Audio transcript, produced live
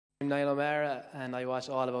Niall O'Meara and I watch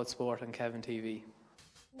All About Sport on Cavan TV.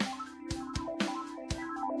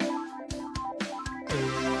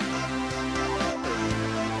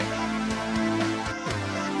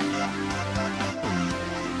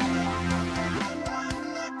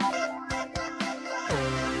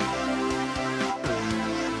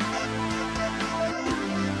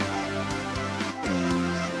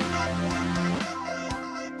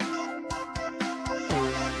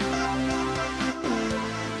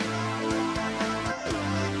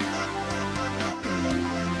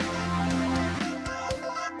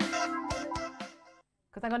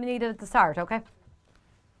 I'm going to need it at the start, okay?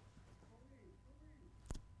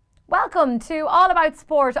 Welcome to All About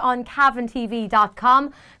Sport on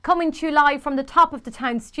CavanTV.com, coming to you live from the top of the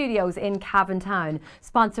town studios in Cavan Town,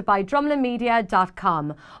 sponsored by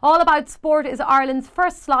DrumlinMedia.com. All About Sport is Ireland's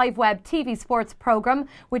first live web TV sports programme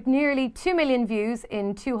with nearly 2 million views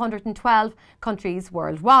in 212 countries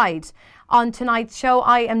worldwide. On tonight's show,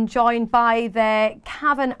 I am joined by the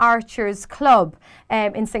Cavan Archers Club,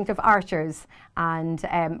 Instinctive Archers. And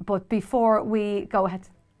but before we go ahead,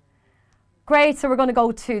 great. So we're going to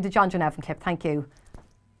go to the John Nevin clip. Thank you.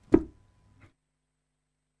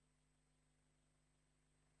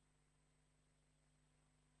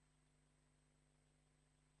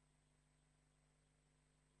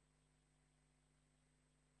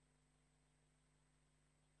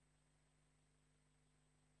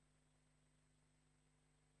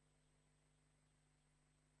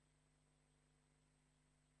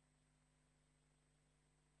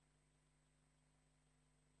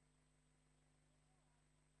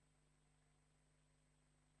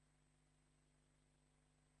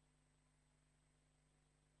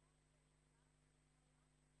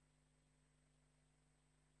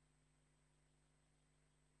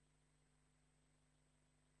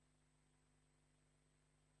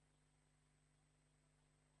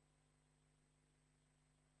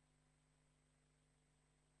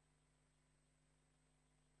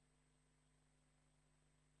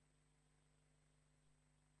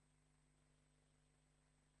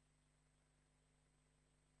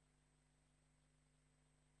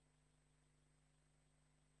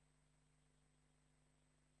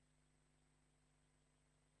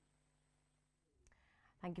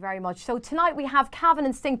 Thank you very much. So tonight we have Cavan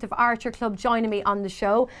Instinctive Archer Club joining me on the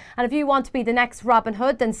show. And if you want to be the next Robin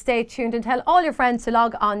Hood, then stay tuned and tell all your friends to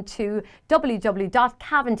log on to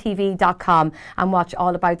www.cavantv.com and watch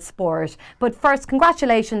All About Sport. But first,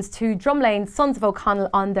 congratulations to Drumlane Sons of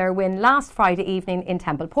O'Connell on their win last Friday evening in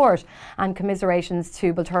Templeport. And commiserations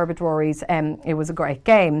to Belturbet Rory's. It was a great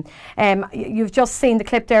game. You've just seen the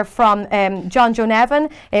clip there from John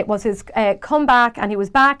Nevin. It was his comeback, and he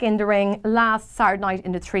was back in the ring last Saturday night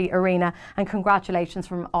in the 3 Arena, and congratulations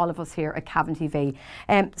from all of us here at Cavan TV.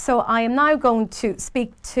 So I am now going to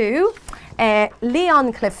speak to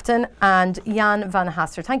Leon Clifton and Jan van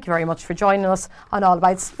Haster. Thank you very much for joining us on All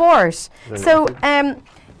About Sport. So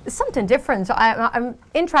something different. I'm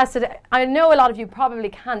interested. I know a lot of you probably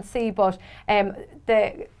can't see, but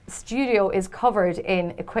the studio is covered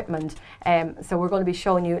in equipment, so we're going to be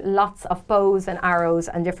showing you lots of bows and arrows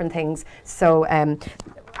and different things. So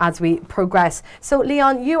as we progress. So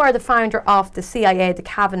Leon, you are the founder of the CIA, the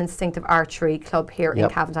Cavan Instinctive Archery Club here in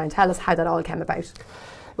Cavan Town. Tell us how that all came about. It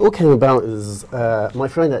all came about is my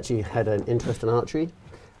friend actually had an interest in archery,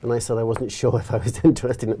 and I said I wasn't sure if I was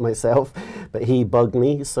interested in it myself, but he bugged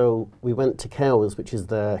me, so we went to Kells, which is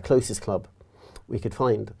the closest club we could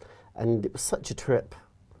find, and it was such a trip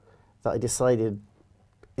that I decided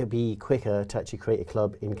it'd be quicker to actually create a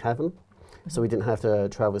club in Cavan. So we didn't have to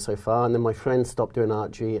travel so far, and then my friend stopped doing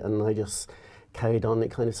archery, and I just carried on. It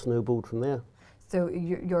kind of snowballed from there. So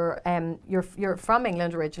you're from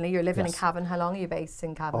England originally. You're living in Cavan. How long are you based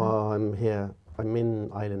in Cavan? Oh, I'm here. I'm in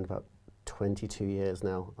Ireland about 22 years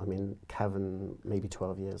now. I'm in Cavan maybe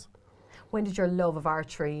 12 years. When did your love of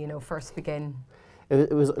archery, first begin?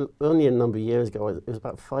 It was only a number of years ago. It was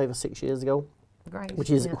about 5 or 6 years ago. Great. Which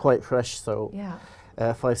is quite fresh. So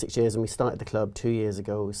 5 or 6 years, and we started the club 2 years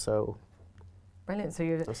ago. So. Brilliant. So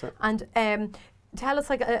you're, and tell us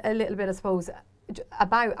like a little bit, I suppose,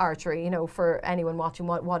 about archery. For anyone watching,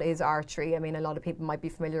 what is archery? I mean, a lot of people might be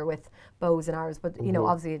familiar with bows and arrows, but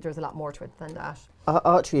obviously there's a lot more to it than that.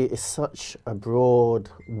 Archery is such a broad,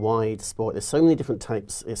 wide sport. There's so many different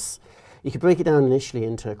types. You could break it down initially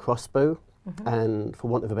into a crossbow, and for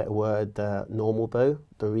want of a better word, the normal bow,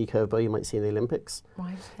 the recurve bow you might see in the Olympics.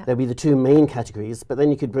 Right. Yeah. There'll be the 2 main categories, but then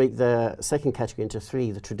you could break the second category into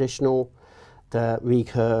 3: the traditional, the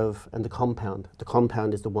recurve and the compound. The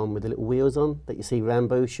compound is the one with the little wheels on that you see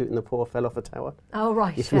Rambo shooting the poor fell off a tower. Oh,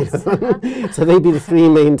 right, If yes. So they'd be the three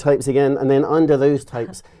main types again, and then under those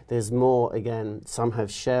types there's more again. Some have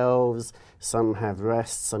shelves, some have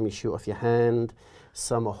rests, some you shoot off your hand,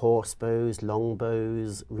 some are horse bows, long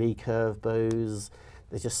bows, recurve bows.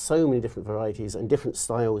 There's just so many different varieties and different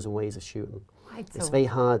styles and ways of shooting. Right, It's so very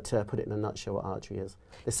hard to put it in a nutshell what archery is.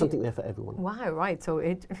 There's something there for everyone. wow, right. So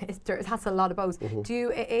it has a lot of bows. Do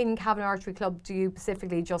you, in Cavan Archery Club, do you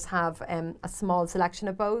specifically just have a small selection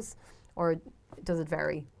of bows, or does it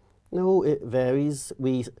vary? No, it varies.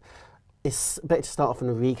 It's better to start off on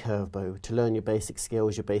a recurve bow to learn your basic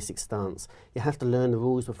skills, your basic stance. You have to learn the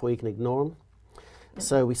rules before you can ignore them.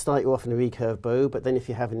 So we start you off in a recurve bow, but then if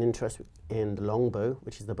you have an interest in the long bow,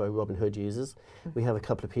 which is the bow Robin Hood uses, we have a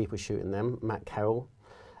couple of people shooting them, Matt Carroll.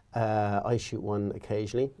 I shoot one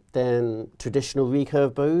occasionally. Then traditional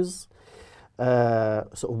recurve bows,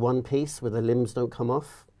 sort of one piece where the limbs don't come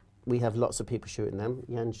off. We have lots of people shooting them.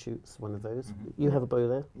 Jan shoots one of those. You have a bow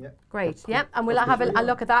there? Yeah. Great, yeah, and we'll have a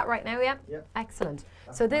look at that right now, yeah? Yeah. Excellent.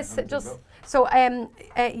 That's So my this hunting just, bow. so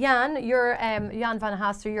Jan, you're Jan van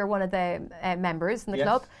Haster, you're one of the members in the Yes.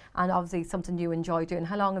 club, and obviously something you enjoy doing.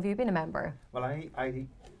 How long have you been a member? Well, I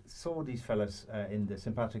saw these fellas in the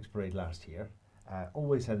St. Patrick's Parade last year.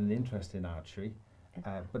 Always had an interest in archery,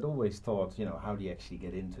 but always thought, you know, how do you actually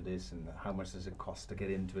get into this, and how much does it cost to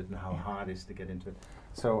get into it, and how hard it is to get into it.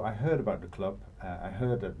 So I heard about the club. I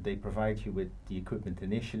heard that they provide you with the equipment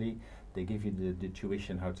initially. They give you the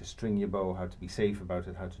tuition, how to string your bow, how to be safe about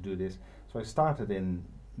it, how to do this. So I started in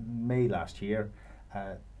May last year.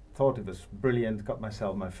 Thought it was brilliant. Got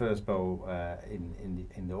myself my first bow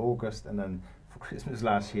in the August, and then for Christmas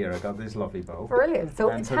last year I got this lovely bow. Brilliant. So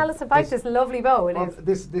And so tell us about this lovely bow. It Well, is.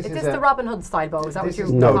 this Is is this a- the Robin Hood style bow? Is that what this you're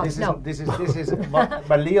is, No. this is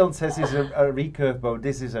but Leon says it's a recurve bow.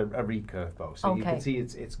 This is a recurve bow. So you Okay. can see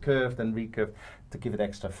it's curved and recurved to give it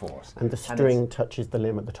extra force. And the string touches the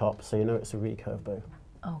limb at the top, so you know it's a recurve bow.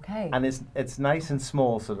 Okay. And it's nice and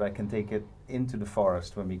small, so that I can take it into the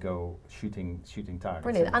forest when we go shooting targets.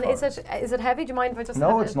 Brilliant. in And the is forest. it heavy? Do you mind if I just have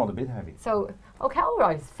No, a- it's not a bit heavy. So, okay, all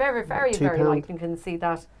right. It's very, very, 2 very pound. light. You can see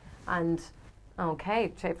that. And,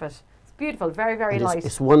 okay, shape it. It's beautiful. Very, very And light.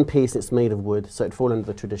 it's one piece, it's made of wood, so it'd fall under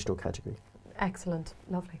the traditional category. Excellent.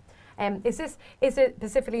 Lovely. Is it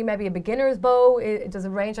specifically maybe a beginner's bow? Does it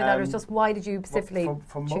range like that, or is just why did you specifically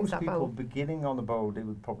for choose most that people bow? beginning on the bow, they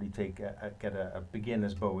would probably take get a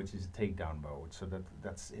beginner's bow, which is a takedown bow. So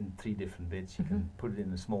that's in 3 different bits. You can put it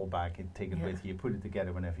in a small bag and take it Yeah. with you. Put it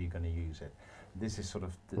together whenever you're going to use it. This is sort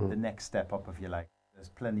of the next step up, if you like. There's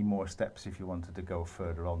plenty more steps if you wanted to go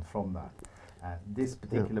further on from that. This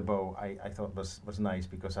particular bow I thought was nice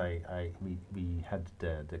because we had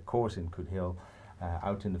the course in Coot Hill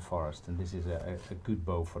out in the forest, and this is a good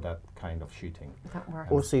bow for that kind of shooting. That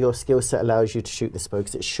works. Also, your skill set allows you to shoot this bow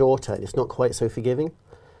because it's shorter, it's not quite so forgiving.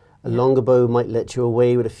 A longer bow might let you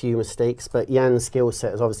away with a few mistakes, but Jan's skill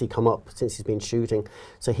set has obviously come up since he's been shooting,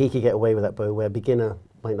 so he could get away with that bow where a beginner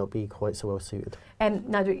might not be quite so well suited.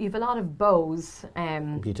 Now, you've a lot of bows,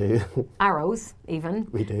 We do. arrows even.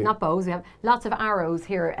 We do. Not bows, we have lots of arrows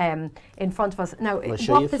here in front of us. Now, I'll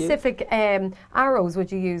show you what a few. specific arrows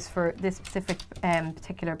would you use for this specific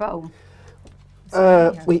particular bow?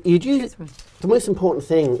 You'd use Choose from. the most important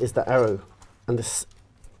thing is the arrow, and the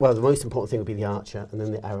most important thing would be the archer, and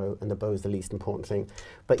then the arrow, and the bow is the least important thing.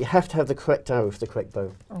 But you have to have the correct arrow for the correct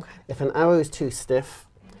bow. Okay. If an arrow is too stiff,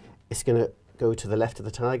 it's going to go to the left of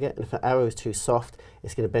the target, and if an arrow is too soft,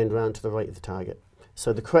 it's going to bend around to the right of the target.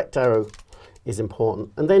 So the correct arrow is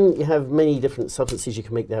important. And then you have many different substances you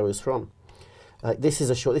can make the arrows from. This is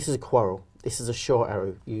a quarrel. This is a short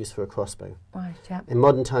arrow used for a crossbow. Right, yeah. In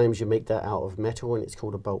modern times, you make that out of metal, and it's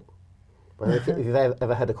called a bolt. Well, if you've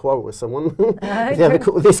ever had a quarrel with someone, if you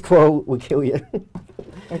have this quarrel will kill you.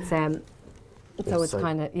 It's so it's So,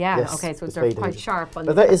 kind of yes, okay. So it's they're very quite dangerous. sharp. On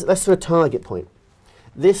But that's for a target point.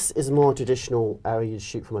 This is a more traditional arrow you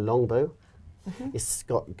shoot from a longbow. It's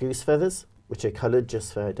got goose feathers, which are coloured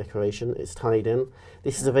just for decoration. It's tied in.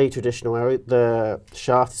 This is a very traditional arrow. The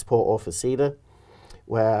shaft is brought off of cedar,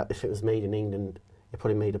 where if it was made in England, it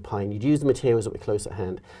probably made of pine. You'd use the materials that were close at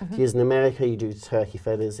hand. If you was in America, you'd use turkey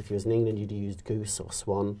feathers. If you was in England, you'd use goose or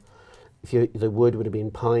swan. The wood would have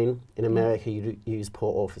been pine. In America, you'd use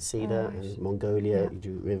Port Orford cedar. Right. In Mongolia, Yeah. you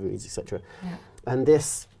do river reeds, etc. Yeah. And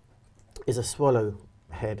this is a swallow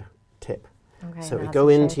head tip. Okay, So it now would go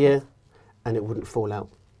it's into shape. you and it wouldn't fall out.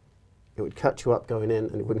 It would cut you up going in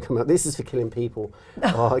and it wouldn't come out. This is for killing people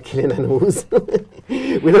or killing animals.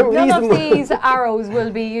 We don't None of these arrows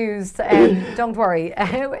will be used, don't worry.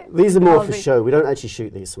 These are more for show. We don't actually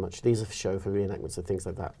shoot these so much. These are for show, for reenactments and things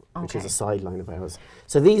like that, which is a sideline of ours.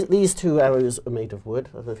 So these two arrows are made of wood.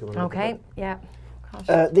 I don't know if you want to look at that.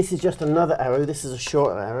 Yeah. This is just another arrow. This is a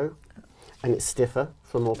shorter arrow, and it's stiffer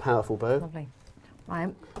for a more powerful bow. Lovely.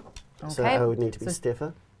 Right. Okay. So the arrow would need to be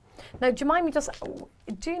stiffer. Now, do you mind me just,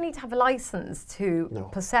 do you need to have a license to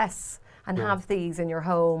possess and have these in your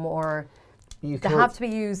home, or they have to be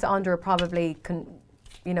used under probably,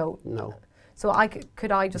 No. So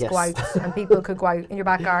could I just go out and people could go out in your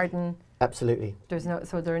back garden? Absolutely. There's no,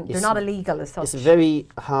 so they're not illegal as such. It's very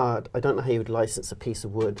hard. I don't know how you would license a piece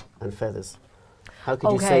of wood and feathers. How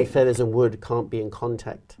could you say feathers and wood can't be in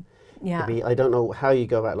contact? Yeah. I don't know how you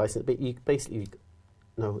go about licensing, but you basically,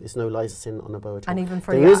 no, it's no licensing on a bow at all. And even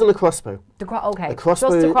for there is on a crossbow. A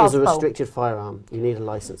crossbow is a restricted firearm. You need a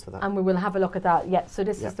license for that. And we will have a look at that. Yeah, so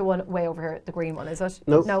this is the one way over here, the green one, is it?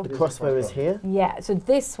 No, the crossbow is here. Yeah, so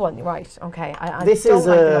this one, right, okay. This is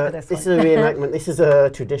a reenactment. This is a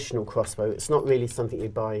traditional crossbow. It's not really something you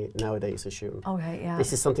buy nowadays for shooting. Okay, yeah.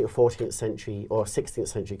 This is something of 14th century or 16th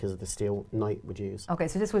century because of the steel knight would use. Okay,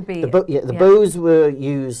 so this would be... The bows were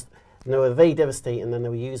used... They were very devastating, and then they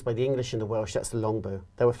were used by the English and the Welsh. That's the longbow.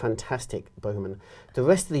 They were fantastic bowmen. The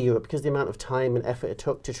rest of the Europe, because of the amount of time and effort it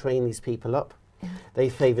took to train these people up, they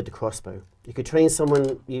favoured the crossbow. You could train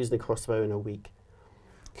someone using a crossbow in a week,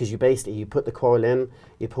 because you put the quarrel in,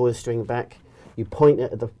 you pull the string back, you point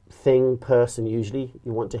it at the person usually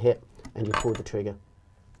you want to hit, and you pull the trigger.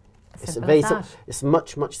 It's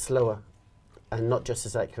much, much slower, and not just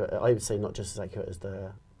as accurate. I would say not just as accurate as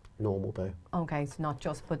the normal bow. Okay, so not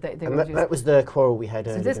just, but they were that was the quarrel we had.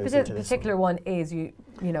 So this particular one is you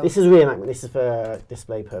know. This is reenactment. This is for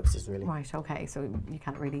display purposes, really. Right. Okay. So you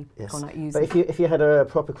can't really go and use. But if you had a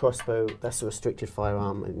proper crossbow, that's a restricted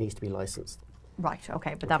firearm, and it needs to be licensed. Right.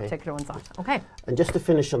 Okay. But that particular one's not. Okay. And just to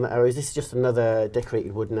finish on the arrows, this is just another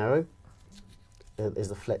decorated wooden arrow.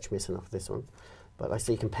 There's a fletch missing off this one, but like I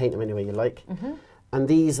say, you can paint them any way you like. And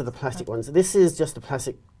these are the plastic ones. This is just a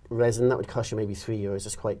plastic resin. That would cost you maybe €3.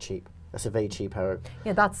 It's quite cheap. That's a very cheap arrow.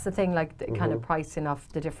 Yeah, that's the thing, like the kind of pricing of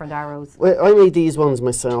the different arrows. Well, I made these ones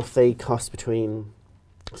myself. They cost between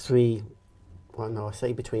between 5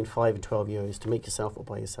 and €12 to make yourself or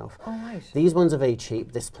by yourself. Oh, right. These ones are very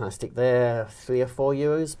cheap. This plastic, they're €3 or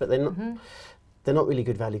 €4, but they're not really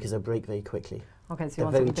good value because they break very quickly. Okay, so you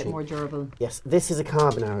want something a bit more durable. Yes, this is a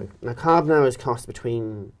carbon arrow. Now, carbon arrows cost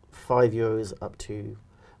between €5 up to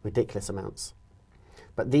ridiculous amounts.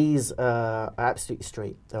 But these are absolutely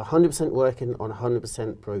straight. They're 100% working on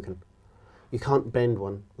 100% broken. You can't bend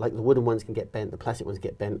one. Like the wooden ones can get bent, the plastic ones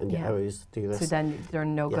get bent, and your arrows do this. So then they're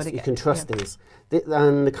no good again. You can trust these.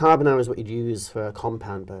 And the carbon arrow is what you'd use for a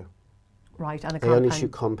compound bow. Right, and they only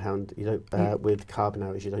shoot compound. You don't with carbon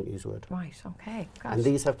arrows. You don't use wood. Right. Okay. Gosh. And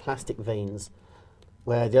these have plastic veins,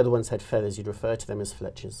 where the other ones had feathers. You'd refer to them as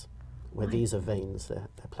fletchers. Where these are veins, they're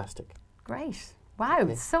plastic. Great.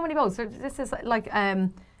 Wow, so many bows. So this is like a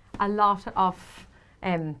lot of,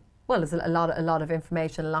 there's a lot of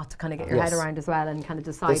information, a lot to kind of get your head around as well, and kind of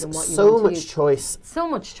decide on what you want to use. So much choice. So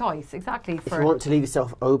much choice, exactly. If you want to leave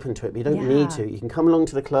yourself open to it, but you don't need to. You can come along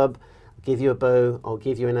to the club, I'll give you a bow, I'll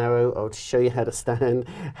give you an arrow, I'll show you how to stand,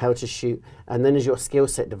 how to shoot, and then as your skill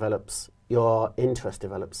set develops, your interest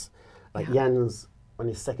develops. Like Jan's on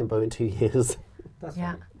his second bow in 2 years. That's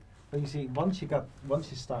right. But you see, once you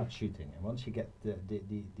start shooting, and once you get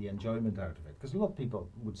the enjoyment out of it, because a lot of people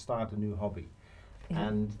would start a new hobby,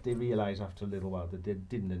 and they realise after a little while that they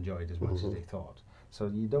didn't enjoy it as much as they thought. So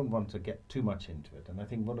you don't want to get too much into it. And I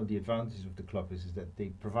think one of the advantages of the club is that they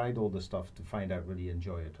provide all the stuff to find out whether you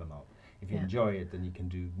enjoy it or not. If you enjoy it, then you can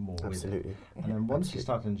do more with it. And then once you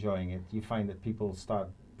start enjoying it, you find that people start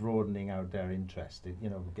broadening out their interest. You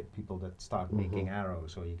know, get people that start making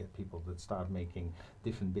arrows, or you get people that start making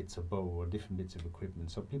different bits of bow or different bits of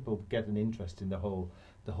equipment. So people get an interest in the whole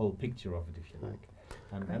picture of it, if you like.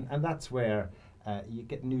 And that's where you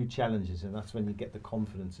get new challenges, and that's when you get the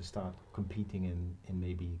confidence to start competing in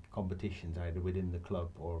maybe competitions either within the club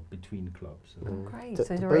or between clubs. Great.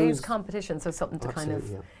 So there is competition, so something to kind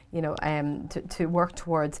of, to work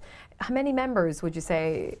towards. How many members would you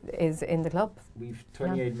say is in the club? We've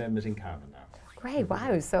 28 members in Cavan now. Great,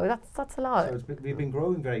 wow, so that's a lot. So we've been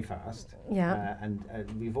growing very fast, and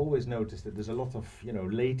we've always noticed that there's a lot of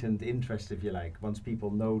latent interest, if you like, once people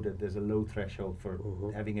know that there's a low threshold for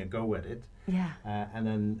having a go at it. And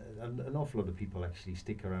then an awful lot of people actually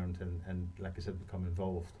stick around and like I said, become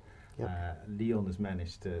involved. Leon has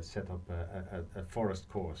managed to set up a forest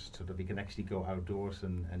course so that we can actually go outdoors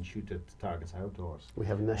and shoot at targets outdoors. We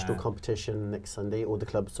have a national competition next Sunday. All the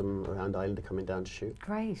clubs from around Ireland are coming down to shoot.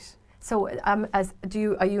 Great. So,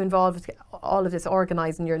 are you involved with all of this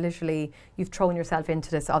organising? You've thrown yourself into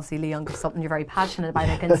this. Obviously, Leon, because something you're very passionate about.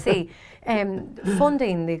 I can see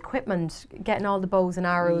funding the equipment, getting all the bows and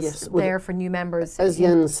arrows there for new members. As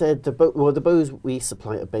Jan said, the bows we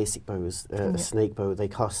supply are basic bows. A snake bow, they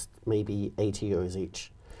cost maybe €80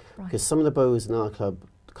 each, because some of the bows in our club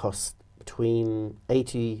cost between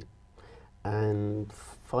 80 and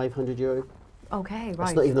 €500. Okay, right.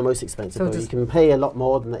 It's not even the most expensive bow. You can pay a lot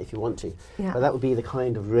more than that if you want to. Yeah. But that would be the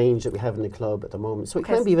kind of range that we have in the club at the moment. So it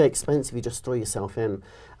can be very expensive. You just throw yourself in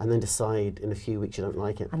and then decide in a few weeks you don't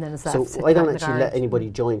like it. And then so I don't actually let anybody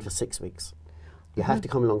join for 6 weeks. You have to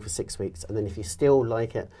come along for 6 weeks, and then if you still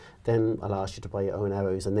like it, then I'll ask you to buy your own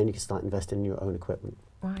arrows, and then you can start investing in your own equipment.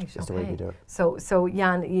 Right, That's the way we do it. So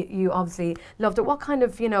Jan, you obviously loved it. What kind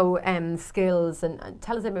of, skills, and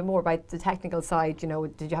tell us a bit more about the technical side,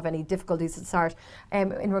 did you have any difficulties at the start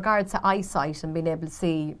in regards to eyesight and being able to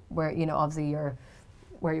see where, obviously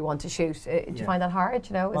where you want to shoot? Did you find that hard,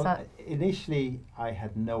 Initially, I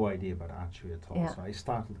had no idea about archery at all, so I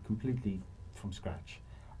started completely from scratch.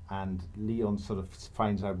 And Leon sort of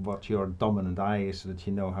finds out what your dominant eye is so that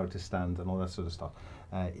you know how to stand and all that sort of stuff.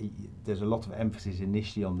 There's a lot of emphasis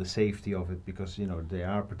initially on the safety of it because, they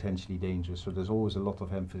are potentially dangerous. So there's always a lot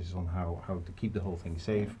of emphasis on how to keep the whole thing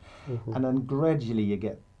safe. Mm-hmm. And then gradually you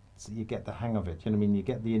get the hang of it. You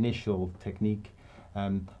get the initial technique.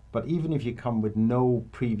 But even if you come with no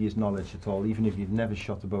previous knowledge at all, even if you've never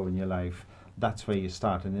shot a bow in your life, that's where you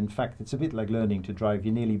start. And in fact, it's a bit like learning to drive.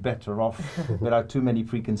 You're nearly better off without too many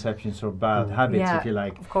preconceptions or bad habits, if you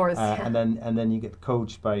like. Of course. And then you get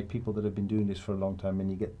coached by people that have been doing this for a long time,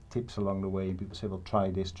 and you get tips along the way. And people say, well,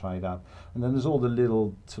 try this, try that. And then there's all the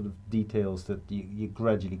little sort of details that you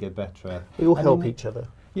gradually get better at. We all help each other.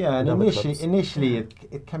 Yeah, and initially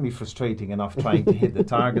it can be frustrating enough trying to hit the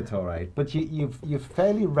target, all right. But you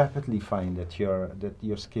fairly rapidly find that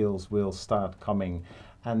your skills will start coming,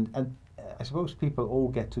 and I suppose people all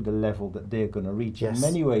get to the level that they're going to reach. Yes. In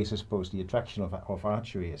many ways, I suppose the attraction of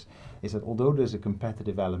archery is that although there's a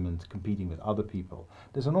competitive element competing with other people,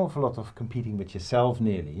 there's an awful lot of competing with yourself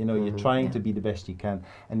nearly. You're trying to be the best you can.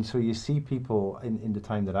 And so you see people, in the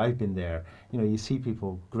time that I've been there, you see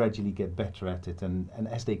people gradually get better at it. And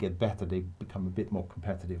as they get better, they become a bit more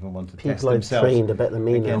competitive and want to test themselves. People I've trained are better than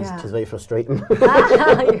me now, which is very frustrating.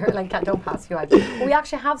 You're like, don't pass you out. We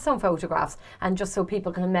actually have some photographs, and just so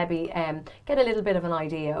people can maybe get a little bit of an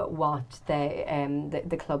idea what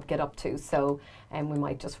the club get up to. So we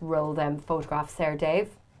might just roll them photographs there, Dave.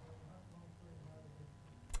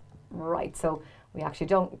 Right, so we actually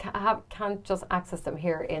can't just access them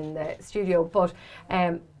here in the studio, but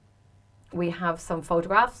we have some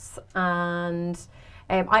photographs, and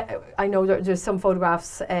I know there's some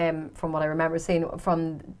photographs from what I remember seeing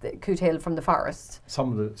from the Cootail from the forest.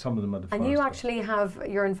 Some of them are the forest. And you actually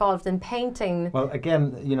you're involved in painting. Well,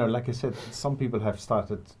 again, like I said, some people have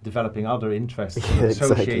started developing other interests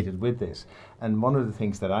associated with this. And one of the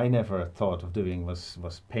things that I never thought of doing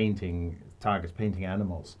was painting targets, painting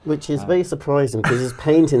animals. Which is very surprising because his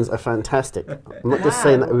paintings are fantastic. I'm not just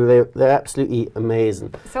saying that, they're absolutely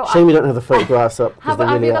amazing. So shame we don't have the photographs up.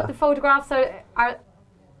 Have you got the photographs?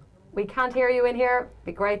 We can't hear you in here.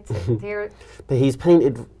 Be great to hear it. But he's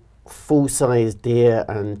painted full-size deer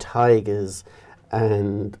and tigers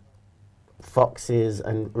and foxes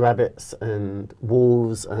and rabbits and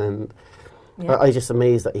wolves, and I'm just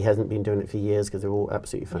amazed that he hasn't been doing it for years because they're all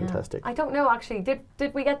absolutely fantastic. I don't know actually. Did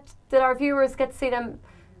our viewers get to see them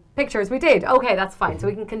pictures? We did. Okay, that's fine. So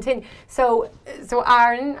we can continue. So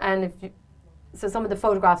Aaron, and some of the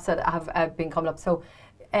photographs that have been coming up. So.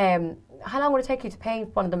 How long would it take you to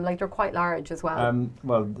paint one of them? Like, they're quite large as well.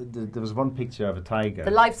 Well, there was one picture of a tiger.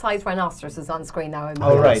 The life-size rhinoceros is on screen now.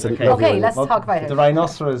 Oh, right, okay. Okay, let's talk about it. The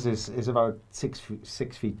rhinoceros is about 6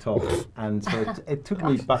 feet tall, and so it took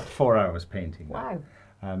me about 4 hours painting. Wow.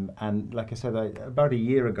 And like I said, about a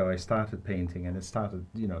year ago I started painting, and it started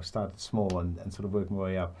small and sort of working my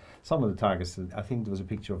way up. Some of the targets, I think there was a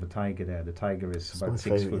picture of a tiger there. The tiger is about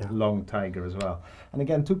 6 foot long tiger as well. And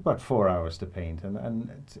again, it took about 4 hours to paint.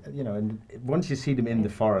 And once you see them in the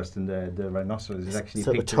forest, and the rhinoceros is actually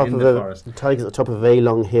pictured in the forest. The tiger's at the top of a very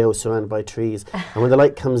long hill surrounded by trees. And when the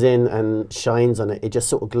light comes in and shines on it, it just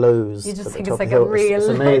sort of glows. You just think it's like a real... It's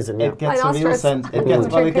amazing, It gets a real sense.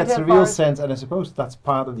 It gets a real sense, and I suppose that's part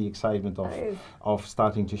part of the excitement of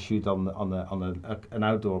starting to shoot on an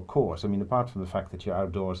outdoor course. I mean, apart from the fact that you're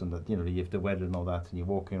outdoors and that you have the weather and all that, and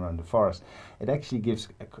you're walking around the forest, it actually gives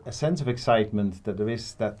a sense of excitement that there is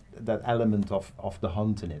that element of the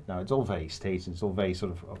hunt in it. Now, it's all very staged, and it's all very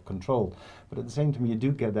sort of controlled, but at the same time, you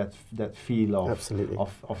do get that feel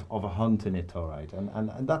of a hunt in it, all right,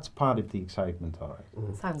 and that's part of the excitement, all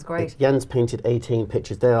right. Sounds great. Jan's painted 18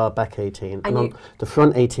 pictures. They are back 18, and on the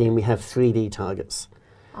front 18 we have 3D targets.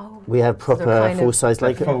 Oh, we have proper full size,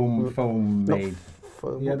 like foam made.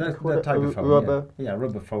 Yeah, that type of foam. Rubber. Yeah,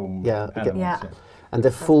 rubber foam. Yeah, animals, yeah. And they're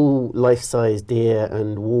full life-size deer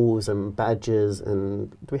and wolves and badgers and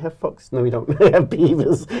do we have fox? No, we don't. We have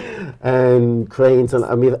beavers and cranes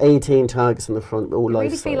and we have 18 targets in the front, all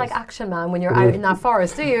life-size. You really feel like Action Man when you're out in that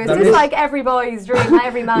forest, do you? Is this like every boy's dream,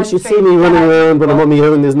 every man's dream? You should see me running around when I'm on my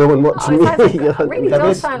own. There's no one watching me. It really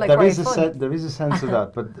does sound like great fun. There is a sense of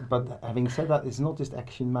that, but having said that, it's not just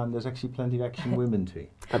Action Man. There's actually plenty of Action Women too.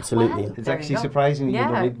 Absolutely, it's actually surprisingly.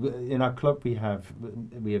 Yeah. In our club we have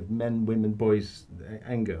men, women, boys,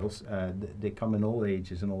 and girls. They come in all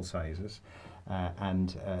ages and all sizes. And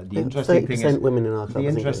the interesting thing is, women in our club, the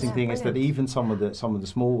interesting thing is that even some of the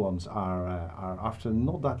small ones are after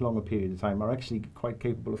not that long a period of time are actually quite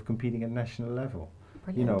capable of competing at national level.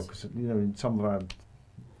 Brilliant. Because some of our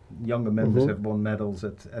younger members have won medals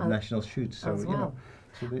at national shoots. So well.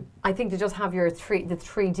 I think they just have the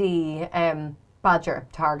 3D. Badger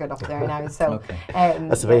target up there now, so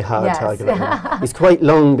that's a very hard target. That one. He's quite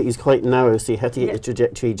long, but he's quite narrow, so you have to get his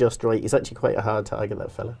trajectory just right. He's actually quite a hard target,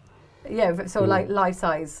 that fella. Yeah, so like life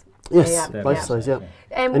size. Yes, life size, yeah.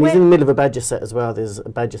 And he's in the middle of a badger set as well. There's a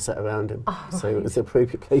badger set around him, so it's an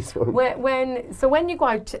appropriate place for him. When you go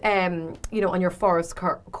out, on your forest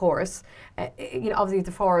course, obviously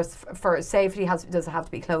the forest for safety does have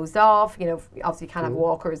to be closed off. Obviously you can't have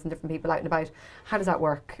walkers and different people out and about. How does that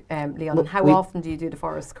work, Leon? And how often do you do the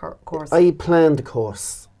forest course? I planned the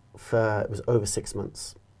course it was over 6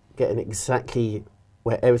 months, getting exactly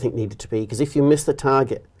where everything needed to be. Because if you miss the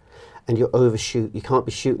target and you overshoot, you can't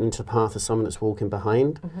be shooting into the path of someone that's walking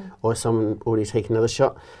behind or someone already taking another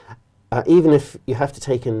shot. Even if you have to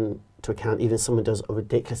take into account, even if someone does a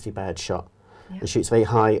ridiculously bad shot and shoots very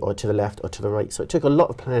high or to the left or to the right. So it took a lot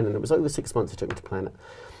of planning. It was over 6 months it took me to plan it.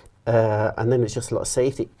 And then it's just a lot of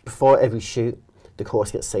safety. Before every shoot, the course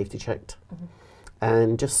gets safety checked.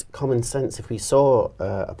 And just common sense, if we saw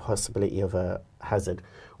a possibility of a hazard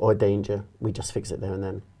or a danger, we just fix it there and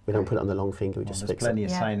then. We don't put it on the long finger, we just fix it. There's plenty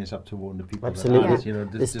of signage up to warn the people. Absolutely.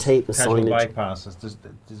 There's tape and signage. bypasses.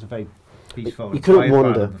 There's a very peaceful, you couldn't part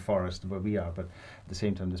wander of the forest where we are, but at the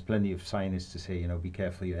same time there's plenty of signage to say, be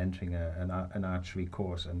careful, you're entering an archery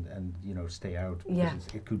course and stay out, because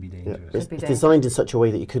it could be dangerous. It's designed in such a way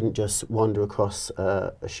that you couldn't just wander across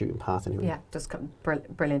a shooting path anyway. Yeah, just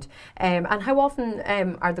brilliant. And how often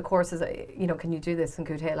are the courses, can you do this in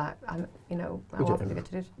Cootale? How often do you get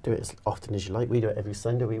to do it? Do it as often as you like. We do it every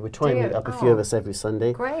Sunday. We try and meet up a few of us every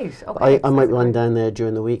Sunday. Great. Okay, I might run down there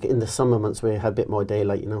during the week. In the summer months we have a bit more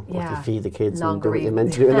daylight, after you feed the kids and do what you're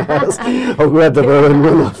meant to do in the house. Or grab the bow and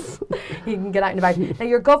run off. You can get out and about. Now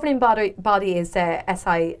your governing body is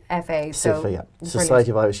SIFA. SIFA, yeah.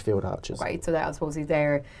 Society of Irish Field Archers. Right, so that I suppose he's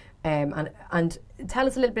there. And tell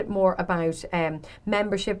us a little bit more about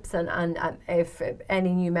memberships and if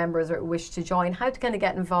any new members wish to join, how to kind of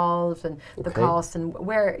get involved and the cost and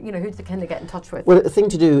where, who to kind of get in touch with. Well, the thing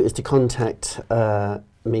to do is to contact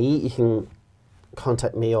me. You can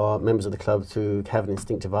contact me or members of the club through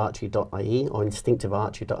cavan-instinctivearchery.ie or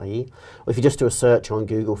instinctivearchery.ie. Or if you just do a search on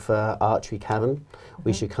Google for Archery Cavan,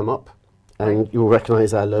 we should come up. And you'll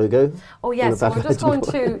recognise our logo. Oh yes, so we're just going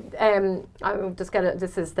to, I'll just get it,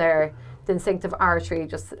 this is the Instinctive Archery,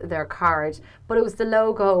 just their card. But it was the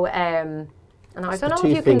logo, and I don't know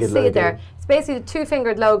if you can see it there. It's basically the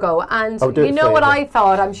two-fingered logo. And you know what I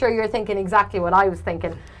thought, I'm sure you're thinking exactly what I was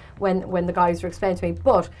thinking when the guys were explaining to me.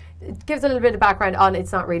 But it gives a little bit of background on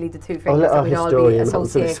it's not really the two fingers that we'd all be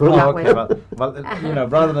associated with that way.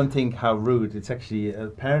 Rather than think how rude, it's actually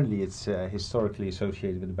apparently it's historically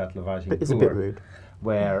associated with the Battle of Agincourt. It's a bit rude.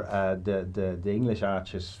 Where the English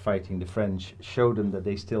archers fighting the French showed them that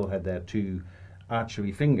they still had their two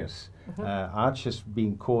archery fingers. Archers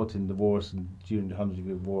being caught in the wars during the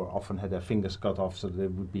 100-Year War often had their fingers cut off, so they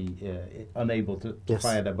would be unable to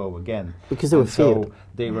fire their bow again. Because they were feared. So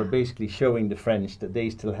they were basically showing the French that they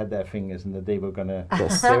still had their fingers and that they were gonna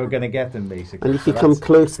get them basically. And if you come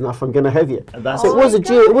close enough, I'm gonna have you. So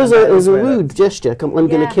it was a rude gesture. I'm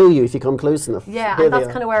gonna kill you if you come close enough. Yeah, and that's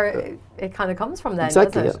kind of where it kind of comes from then.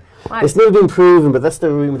 Exactly. Doesn't it? Right. It's never been proven, but that's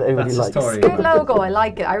the room that everybody likes. It's a good logo. I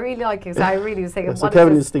like it. I really like it. So I really was thinking. So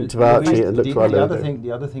Cavan Instinctive Archery. archery and look for our logo.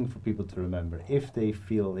 The other thing for people to remember, if they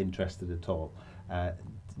feel interested at all,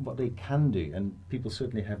 what they can do, and people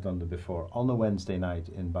certainly have done it before, on a Wednesday night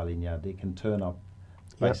in Ballinya, they can turn up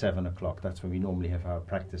by 7 o'clock. That's when we normally have our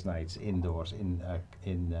practice nights indoors in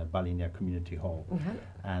Ballinya Community Hall.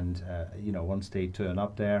 And once they turn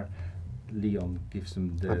up there, Leon gives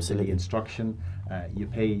them the instruction. You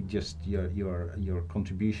pay just your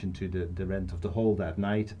contribution to the rent of the hall that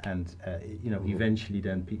night, and eventually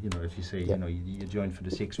then if you say you join for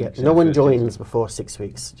the 6 weeks. No one joins before 6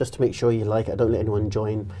 weeks, just to make sure you like it. I don't let anyone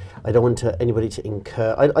join. I don't want anybody to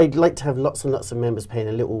incur. I'd like to have lots and lots of members paying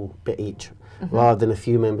a little bit each, rather than a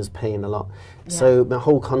few members paying a lot. So my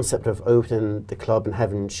whole concept of opening the club and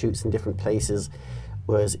having shoots in different places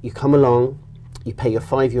was you come along, you pay your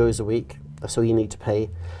 €5 a week. That's all you need to pay.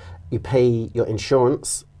 You pay your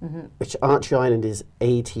insurance, which Archery Ireland is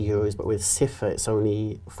 €80, but with SIFA it's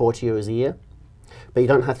only €40 a year. But you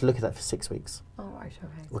don't have to look at that for 6 weeks. Oh, right,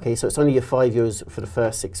 okay. Okay, so it's only your €5 for the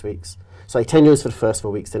first 6 weeks. So €10 for the first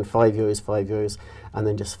 4 weeks, then €5, and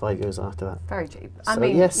then just €5 after that. Very cheap. So I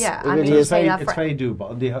mean, yes, yeah, it really is. It's very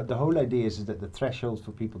doable. The whole idea is that the threshold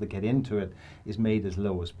for people to get into it is made as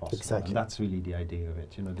low as possible. Exactly. And that's really the idea of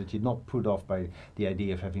it. That you're not put off by the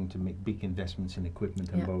idea of having to make big investments in equipment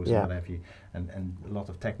and bows and what have you, and a lot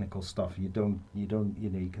of technical stuff. You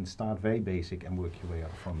can start very basic and work your way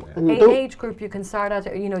up from there. And age group you can start at.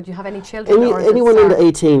 Do you have any children? Anyone under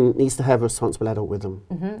 18 needs to have a responsible adult with them.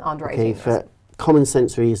 Under 18. For common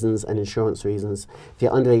sense reasons and insurance reasons. If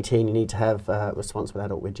you're under 18, you need to have a responsible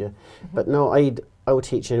adult with you. But no, I would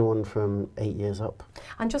teach anyone from 8 years up.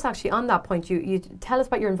 And just actually on that point, you tell us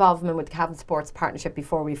about your involvement with the Cavan Sports Partnership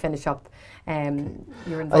before we finish up.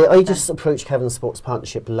 Your involvement. I just approached Cavan Sports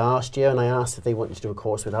Partnership last year, and I asked if they wanted to do a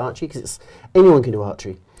course with archery, because anyone can do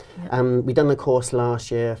archery. We done a course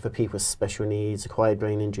last year for people with special needs, acquired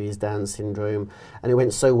brain injuries, Down syndrome, and it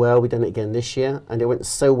went so well. We've done it again this year, and it went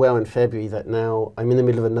so well in February that now I'm in the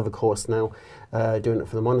middle of another course now, doing it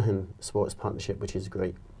for the Monaghan Sports Partnership, which is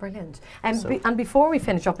great. Brilliant. And before we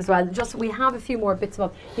finish up as well, we have a few more bits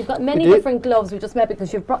of. You've got many different gloves. We just met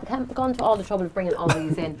because you've gone to all the trouble of bringing all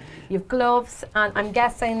these in. You've gloves, and I'm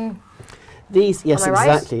guessing. These, yes,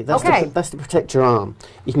 exactly. Right? That's to protect your arm.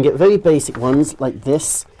 You can get very basic ones like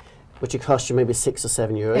this, which will cost you maybe €6 or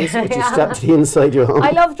 €7, which you strap to the inside your arm. I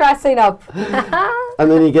love dressing up. And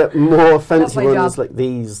then you get more fancy ones like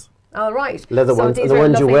these. All right. Leather ones, and the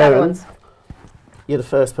ones you're wearing. You're the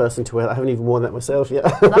first person to wear that. I haven't even worn that myself yet.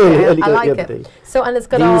 Okay, I like it. So, and it's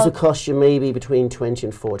got these will cost you maybe between €20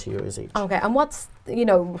 and €40 each. Okay, and what's,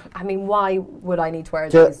 why would I need to wear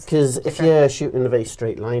these? Because if you're shooting in a very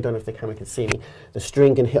straight line, I don't know if the camera can see me, the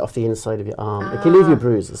string can hit off the inside of your arm. It can leave you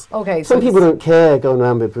bruises. Okay. Some people don't care going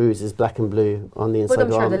around with bruises, black and blue, on the inside of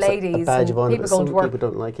their arm. But I'm sure the ladies, a badge of honor, people going to work. People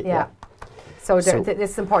don't like it. Yeah. So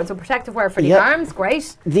this is important. So protective wear for the arms,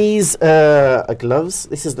 great. These are gloves.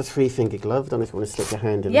 This is the 3-finger glove. Don't know if you want to slip your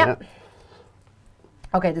hand in there.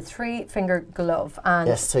 Okay, the 3-finger glove. And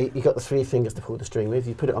yes, so you've got the 3 fingers to pull the string with.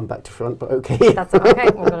 You put it on back to front, but okay. That's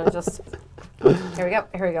okay. We're going to just... Here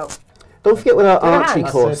we go. Don't forget with our archery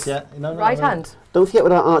course. Right hand. Don't forget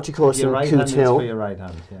with our archery course in Coot Hill. For your right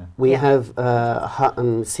hand, we have a hut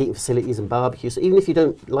and seating facilities and barbecue. So even if you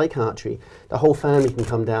don't like archery, the whole family can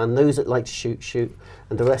come down. Those that like to shoot,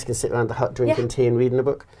 and the rest can sit around the hut drinking tea and reading a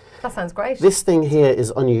book. That sounds great. This thing here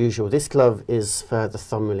is unusual. This glove is for the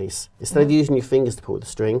thumb release. Instead of using your fingers to pull the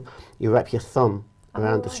string, you wrap your thumb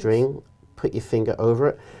around the string, put your finger over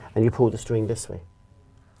it, and you pull the string this way.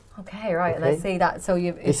 Okay, right, and I see that. So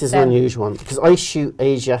this is an unusual one, because I shoot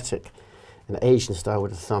Asiatic, an Asian style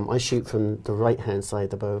with a thumb. I shoot from the right-hand side of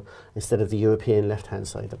the bow instead of the European left-hand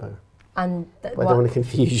side of the bow. And I don't want to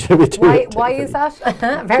confuse you between. Why is that?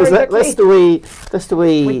 Very quickly. That's the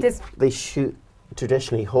way they shoot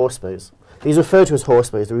traditionally horse bows. These are referred to as horse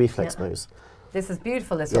bows, the reflex bows. This is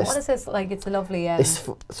beautiful. This one. What is this? Like, it's a lovely. It's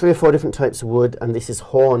 3 or 4 different types of wood, and this is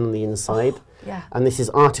horn on the inside. And this is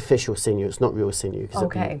artificial sinew. It's not real sinew because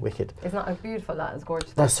it'd be wicked. It's not beautiful. That is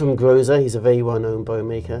gorgeous. That's from Groza. He's a very well-known bow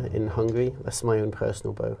maker in Hungary. That's my own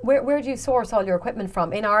personal bow. Where do you source all your equipment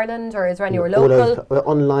from? In Ireland, or is there anywhere local? We're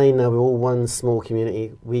online now. We're all one small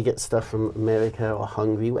community. We get stuff from America or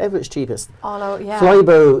Hungary, wherever it's cheapest.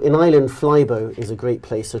 Flybow in Ireland. Flybow is a great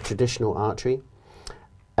place for traditional archery.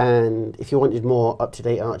 And if you wanted more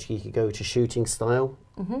up-to-date archery, you could go to Shooting Style,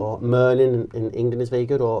 or Merlin in England is very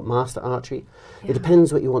good, or Master Archery. It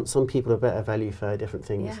depends what you want. Some people are better value for different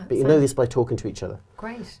things. But you know this by talking to each other.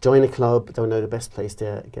 Great. Join a club, they'll know the best place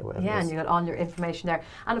to get whatever. Yeah, and you got all your information there.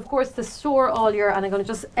 And of course, to store all your, and I'm going to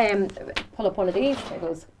just pull up one of these. There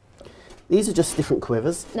goes. These are just different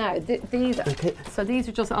quivers. Now, these Okay. so these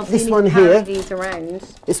are just This obviously one carry here. these around.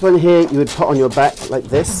 This one here you would put on your back like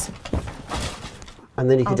this, and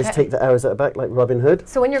then you can just Okay. take the arrows at the back like Robin Hood.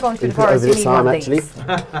 So when you're going through You the put it forest, over you this need arm one of actually, these.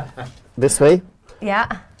 this way, Yeah.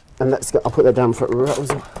 and I'll put that down for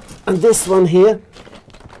and this one here,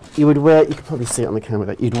 you would wear. You can probably see it on the camera.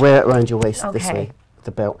 But you'd wear it around your waist this Okay. way,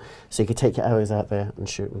 the belt, so you could take your arrows out there and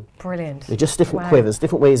shoot them. Brilliant. They're just different Wow. quivers,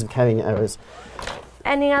 different ways of carrying your arrows.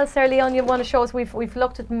 Anything else there, Leon, you want to show us? We've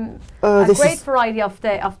looked at a This great is- variety of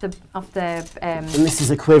the And this is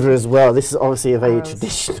a quiver as well. This is obviously a very Arrows.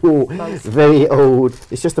 traditional, Bows. very old.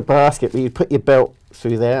 It's just a basket, but you put your belt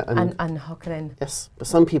through there and hook it in. yes. But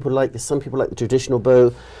some people like this. Some people like the traditional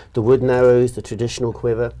bow, the wooden arrows, the traditional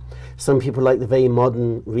quiver. Some people like the very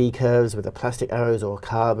modern recurves with the plastic arrows or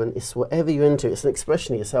carbon. It's whatever you're into. It's an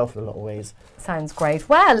expression of yourself in a lot of ways. Sounds great.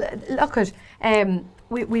 Well, look at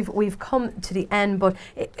we've come to the end, but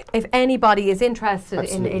if anybody is interested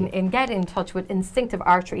in getting in touch with Instinctive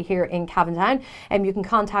Archery here in Cavan Town, you can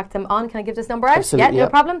contact them on. Can I give this number out? Absolutely, Yeah, no yeah.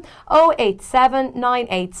 problem. 087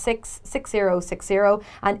 986 6060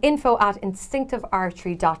 and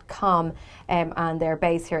info@instinctivearchery.com. And they're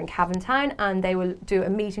based here in Cavan Town, and they will do a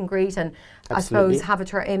meet and greet and I Absolutely. suppose have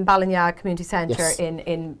it in Ballinya Community Centre Yes.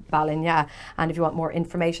 in Ballinya. And if you want more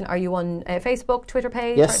information, are you on Facebook, Twitter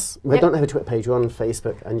page? Yes, or? we Yep. don't have a Twitter page. We're on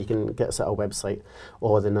Facebook, and you can get us at our website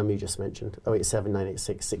or the number you just mentioned, 087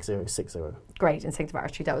 986 6060. Great, Instinctive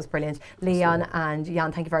Archery, that was brilliant. Leon and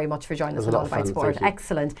Jan, thank you very much for joining us It was on a All lot of About fun, Sport. thank you.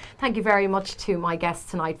 Excellent. Thank you very much to my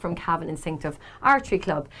guests tonight from Cavan Instinctive Archery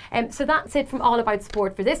Club. So that's it from All About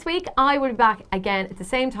Sport for this week. I will be back again at the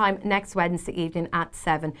same time next Wednesday evening at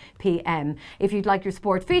 7 p.m. If you'd like your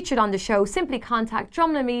sport featured on the show, simply contact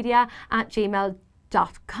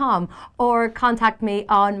drumlinmedia@gmail.com or contact me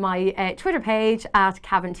on my Twitter page at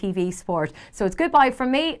Cavan TV Sport. So it's goodbye from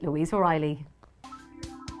me, Louise O'Reilly.